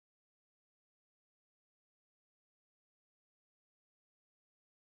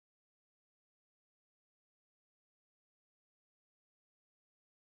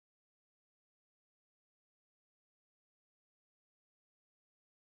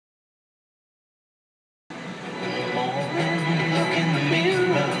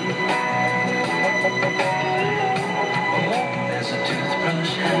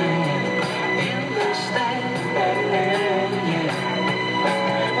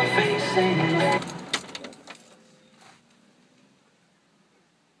Hello?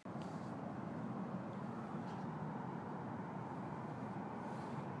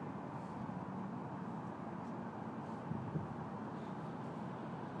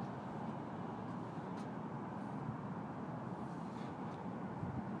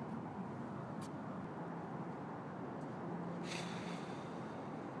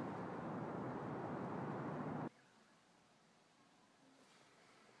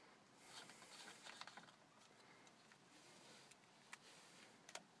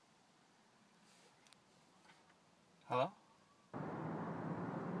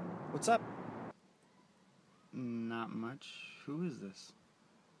 What's up? Not much. Who is this?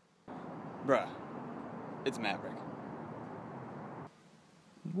 Bruh, it's Maverick.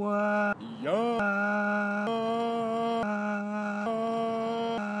 What? Yo!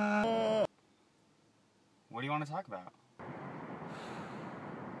 What do you want to talk about?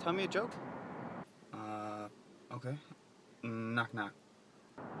 Tell me a joke. Okay. Knock knock.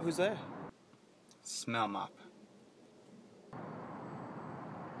 Who's there? Smell mop.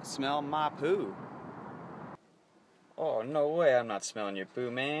 Smell my poo. Oh, no way I'm not smelling your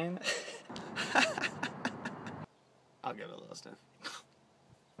poo, man. I'll give it a little sniff.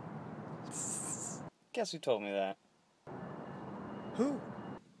 Guess who told me that? Who?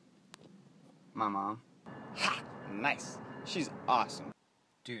 My mom. Ha! Nice. She's awesome.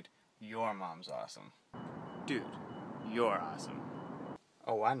 Dude, your mom's awesome. Dude, you're awesome.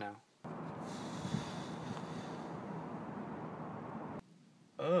 Oh, I know.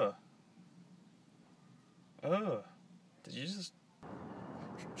 Ugh. Ugh. Did you just...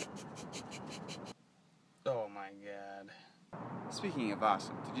 Oh my god. Speaking of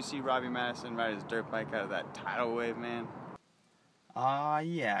awesome, did you see Robbie Madison ride his dirt bike out of that tidal wave, man?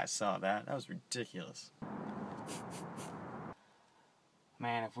 Yeah, I saw that. That was ridiculous.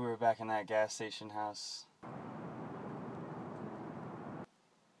 Man, if we were back in that gas station house...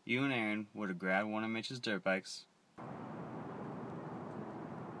 You and Aaron would have grabbed one of Mitch's dirt bikes,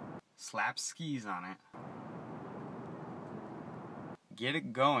 slap skis on it, get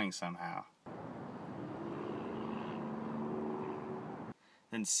it going somehow,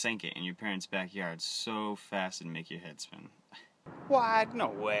 then sink it in your parents' backyard so fast it'd make your head spin. What? No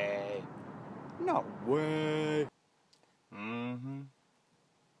way. No way. Mm-hmm.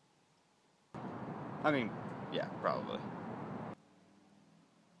 I mean, yeah, probably.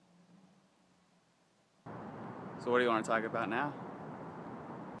 So what do you want to talk about now?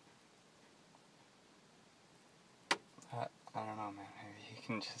 I don't know, man. Maybe you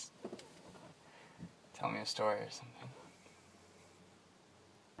can just tell me a story or something.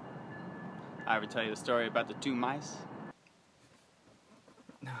 I ever tell you the story about the two mice?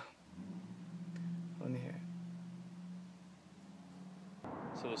 No. Let me hear it.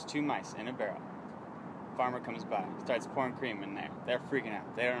 So there's two mice in a barrel. Farmer comes by, starts pouring cream in there. They're freaking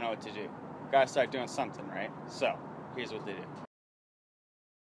out. They don't know what to do. Gotta start doing something, right? So, here's what they do.